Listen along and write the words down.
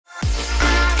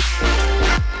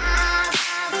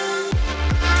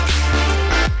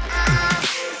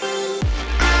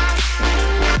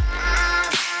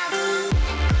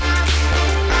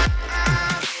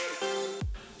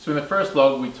first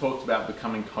vlog, we talked about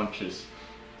becoming conscious,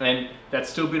 and that's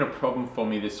still been a problem for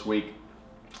me this week.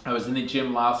 I was in the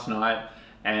gym last night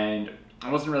and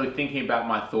I wasn't really thinking about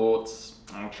my thoughts.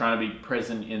 I'm trying to be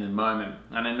present in the moment,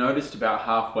 and I noticed about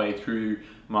halfway through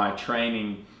my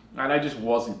training and I just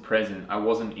wasn't present. I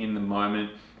wasn't in the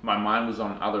moment. My mind was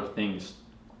on other things,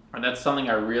 and that's something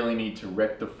I really need to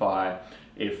rectify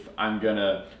if I'm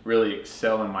gonna really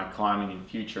excel in my climbing in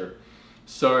future.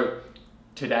 So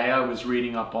today I was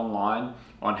reading up online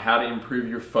on how to improve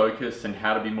your focus and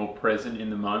how to be more present in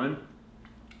the moment,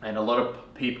 and a lot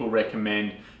of people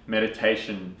recommend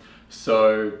meditation.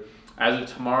 So as of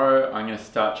tomorrow, I'm going to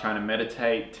start trying to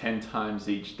meditate 10 times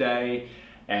each day,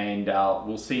 and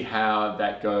we'll see how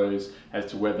that goes as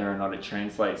to whether or not it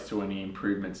translates to any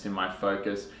improvements in my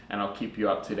focus, and I'll keep you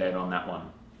up to date on that one.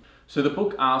 So the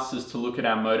book asks us to look at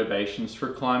our motivations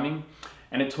for climbing,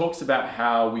 and it talks about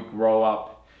how we grow up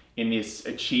in this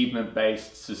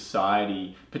achievement-based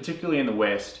society, particularly in the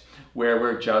West, where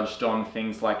we're judged on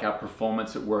things like our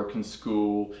performance at work and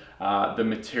school, the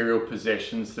material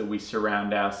possessions that we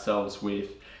surround ourselves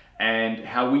with, and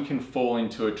how we can fall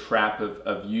into a trap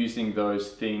of using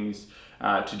those things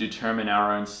to determine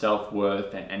our own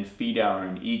self-worth and feed our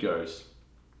own egos.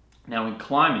 Now in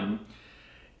climbing,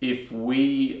 if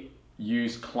we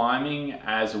use climbing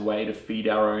as a way to feed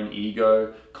our own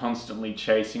ego, constantly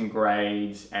chasing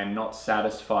grades and not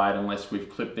satisfied unless we've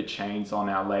clipped the chains on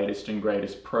our latest and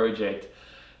greatest project,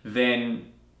 then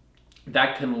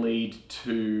that can lead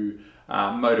to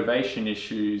motivation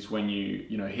issues when you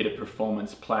hit a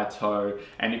performance plateau,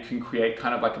 and it can create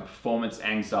kind of like a performance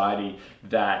anxiety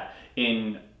that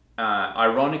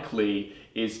ironically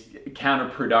is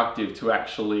counterproductive to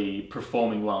actually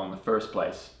performing well in the first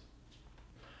place.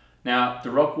 Now, the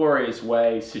Rock Warrior's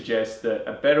way suggests that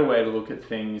a better way to look at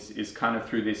things is kind of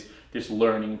through this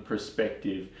learning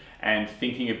perspective and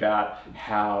thinking about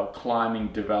how climbing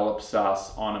develops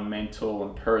us on a mental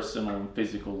and personal and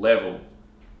physical level.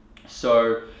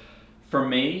 So for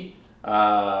me,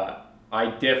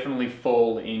 I definitely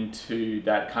fall into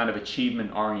that kind of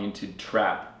achievement-oriented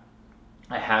trap.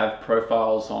 I have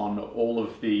profiles on all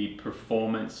of the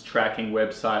performance tracking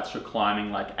websites for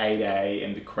climbing like 8A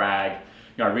and the Crag.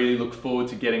 I really look forward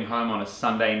to getting home on a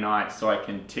Sunday night so I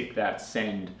can tick that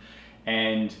send,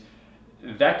 and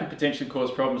that could potentially cause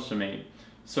problems for me.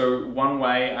 So one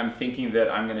way I'm thinking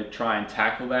that I'm going to try and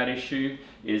tackle that issue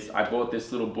is I bought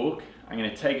this little book. I'm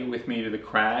going to take it with me to the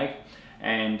Crag,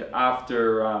 and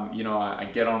after I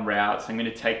get on routes, I'm going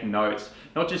to take notes,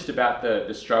 not just about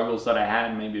the struggles that I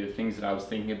had and maybe the things that I was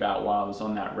thinking about while I was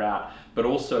on that route, but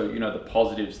also the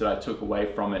positives that I took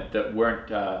away from it that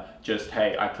weren't just,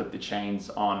 hey, I clipped the chains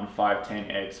on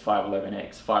 510X,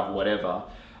 511X, 5 whatever,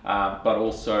 but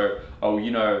also,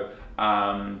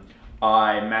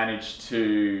 I managed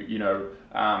to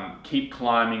keep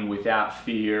climbing without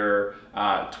fear,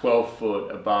 12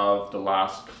 foot above the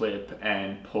last clip,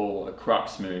 and pull a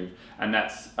crux move. And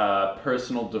that's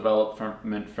personal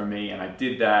development for me, and I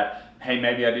did that. Hey,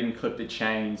 maybe I didn't clip the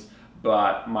chains,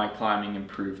 but my climbing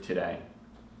improved today.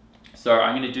 So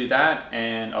I'm going to do that,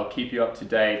 and I'll keep you up to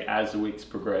date as the weeks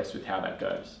progress with how that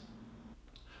goes.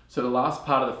 So the last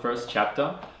part of the first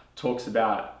chapter talks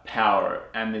about power,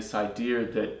 and this idea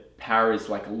that power is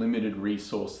like a limited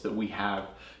resource that we have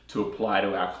to apply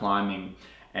to our climbing,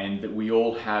 and that we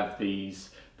all have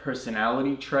these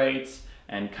personality traits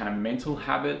and kind of mental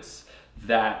habits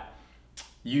that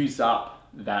use up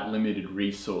that limited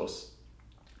resource.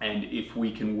 And if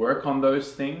we can work on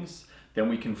those things, then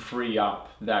we can free up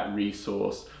that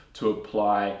resource to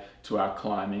apply to our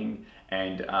climbing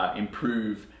and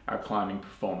improve our climbing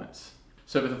performance.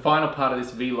 So for the final part of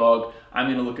this vlog, I'm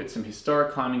going to look at some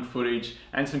historic climbing footage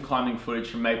and some climbing footage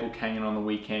from Maple Canyon on the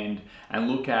weekend, and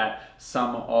look at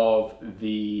some of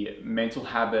the mental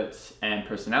habits and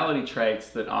personality traits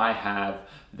that I have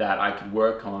that I could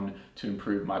work on to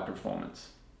improve my performance.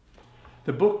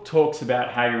 The book talks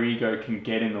about how your ego can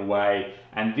get in the way,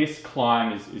 and this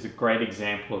climb is a great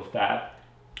example of that.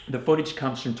 The footage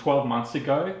comes from 12 months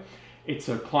ago. It's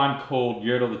a climb called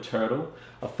Yertle the Turtle,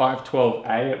 a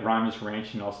 512A at Reimer's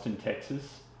Ranch in Austin,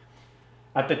 Texas.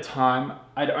 At the time,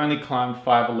 I'd only climbed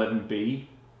 511B,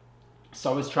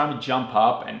 so I was trying to jump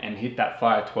up and hit that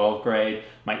 512 grade.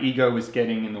 My ego was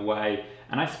getting in the way,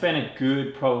 and I spent a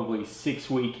good probably 6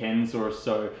 weekends or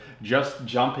so just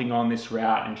jumping on this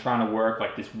route and trying to work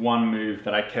like this one move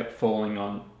that I kept falling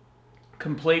on.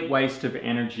 Complete waste of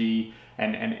energy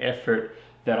and effort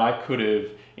that I could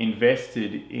have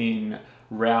invested in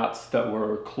routes that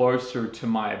were closer to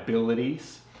my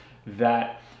abilities,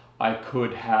 that I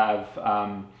could have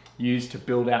used to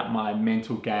build out my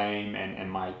mental game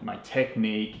and my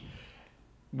technique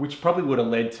which probably would have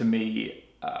led to me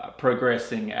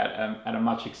progressing at a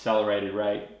much accelerated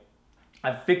rate.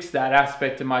 I've fixed that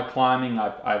aspect of my climbing.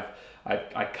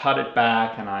 I cut it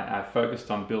back, and I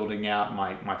focused on building out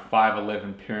my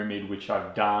 511 pyramid, which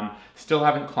I've done. Still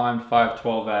haven't climbed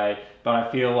 512A, but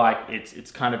I feel like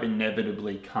it's kind of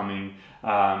inevitably coming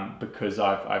because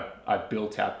I've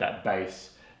built out that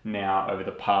base now over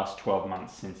the past 12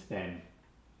 months since then.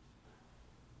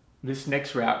 This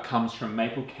next route comes from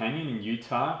Maple Canyon in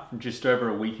Utah from just over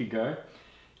a week ago.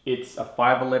 It's a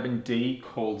 511D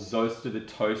called Zoster the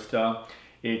Toaster.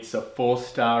 It's a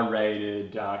 4-star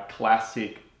rated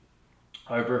classic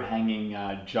overhanging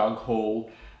jug haul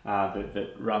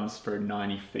that runs for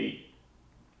 90 feet.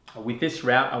 With this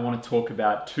route, I want to talk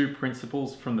about 2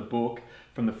 principles from the book,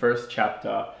 from the first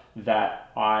chapter,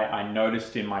 that I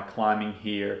noticed in my climbing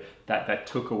here that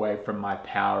took away from my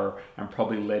power and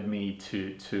probably led me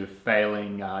to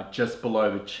failing just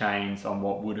below the chains on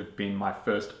what would have been my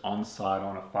first onsite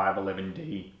on a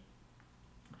 511D.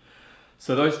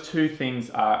 So those 2 things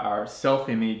are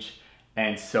self-image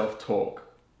and self-talk.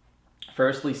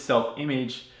 Firstly,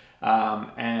 self-image,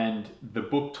 and the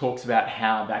book talks about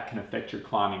how that can affect your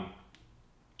climbing.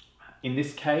 In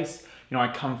this case, I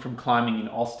come from climbing in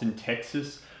Austin,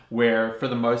 Texas, where for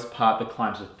the most part the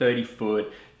climbs are 30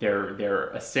 foot.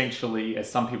 They're essentially, as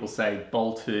some people say,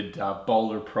 bolted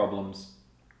boulder problems.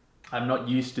 I'm not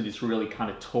used to this really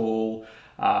kind of tall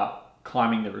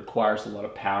climbing that requires a lot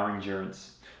of power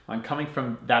endurance. I'm coming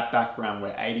from that background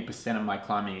where 80% of my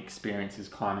climbing experience is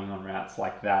climbing on routes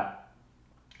like that.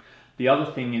 The other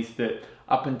thing is that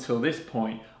up until this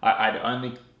point, I'd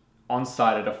only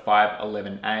on-sighted a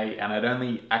 511A, and I'd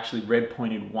only actually red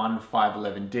pointed one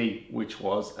 511D, which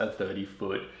was a 30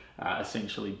 foot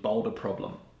essentially boulder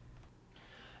problem.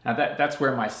 Now that's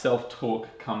where my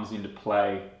self-talk comes into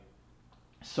play.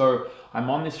 So I'm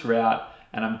on this route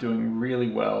and I'm doing really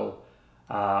well.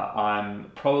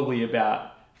 I'm probably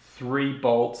about 3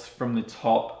 bolts from the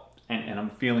top, and I'm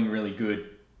feeling really good.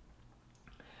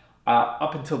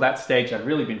 Up until that stage, I'd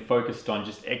really been focused on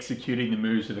just executing the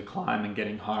moves of the climb and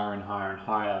getting higher and higher and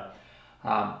higher.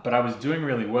 But I was doing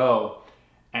really well,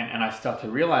 and I start to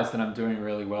realize that I'm doing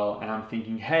really well, and I'm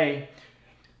thinking, hey,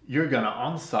 you're gonna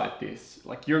on-site this.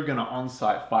 Like, you're gonna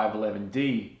on-site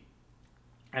 511D.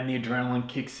 And the adrenaline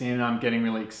kicks in, I'm getting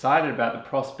really excited about the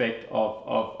prospect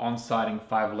of on-siting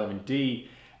 511D,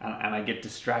 and I get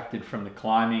distracted from the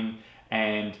climbing,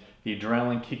 and the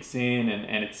adrenaline kicks in,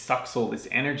 and it sucks all this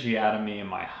energy out of me, and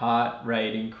my heart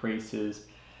rate increases,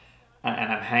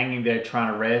 and I'm hanging there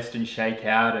trying to rest and shake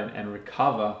out and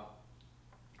recover.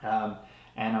 And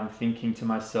I'm thinking to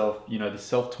myself, the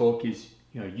self-talk is,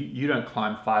 you don't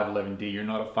climb 511D, you're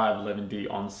not a 511D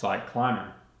on-site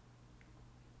climber.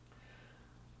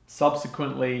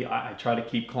 Subsequently, I try to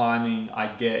keep climbing.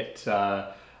 I get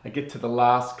to the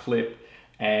last clip,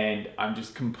 and I'm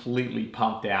just completely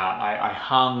pumped out. I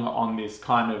hung on this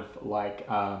kind of like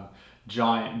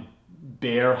giant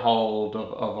bear hold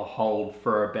of a hold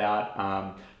for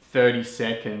about 30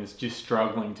 seconds, just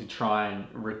struggling to try and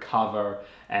recover,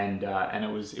 and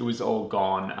it was all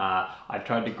gone. I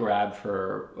tried to grab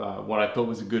for what I thought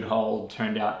was a good hold,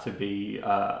 turned out to be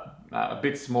a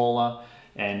bit smaller,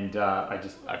 and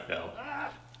I fell.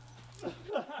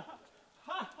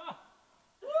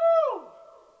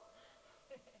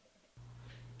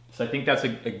 So I think that's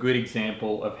a good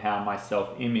example of how my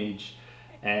self-image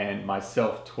and my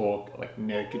self-talk like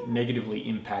negatively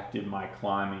impacted my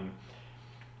climbing.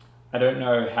 I don't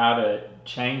know how to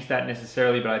change that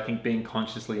necessarily, but I think being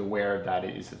consciously aware of that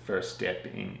is the first step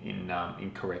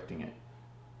in correcting it.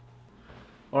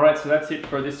 All right, so that's it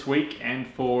for this week and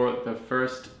for the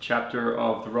first chapter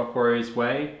of The Rock Warrior's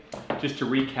Way. Just to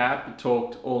recap, we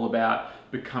talked all about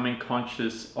becoming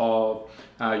conscious of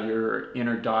your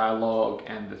inner dialogue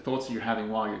and the thoughts that you're having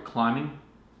while you're climbing,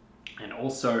 and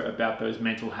also about those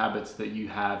mental habits that you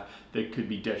have that could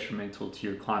be detrimental to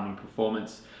your climbing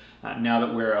performance. Now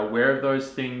that we're aware of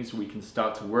those things, we can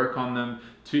start to work on them.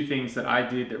 2 things that I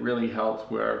did that really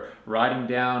helped were writing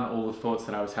down all the thoughts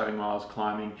that I was having while I was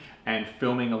climbing, and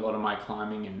filming a lot of my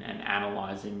climbing and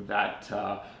analyzing that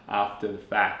after the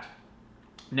fact.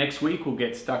 Next week, we'll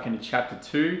get stuck into chapter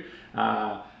 2.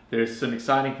 There's some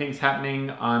exciting things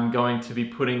happening. I'm going to be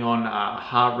putting on a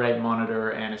heart rate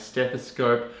monitor and a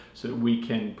stethoscope so that we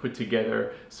can put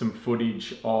together some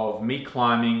footage of me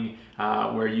climbing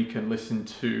where you can listen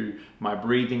to my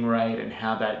breathing rate and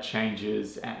how that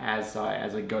changes as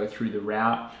I go through the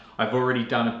route. I've already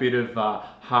done a bit of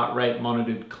heart rate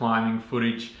monitored climbing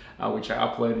footage which I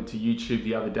uploaded to YouTube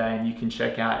the other day, and you can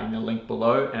check out in the link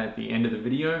below and at the end of the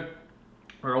video.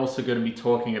 we're also going to be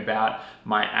talking about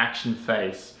my action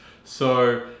face.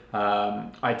 So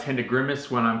I tend to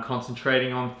grimace when I'm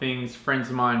concentrating on things. Friends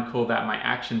of mine call that my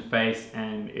action face,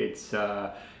 and it's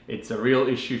a real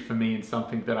issue for me and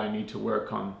something that I need to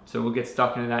work on. So we'll get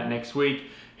stuck into that next week.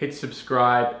 Hit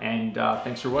subscribe, and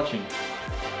thanks for watching.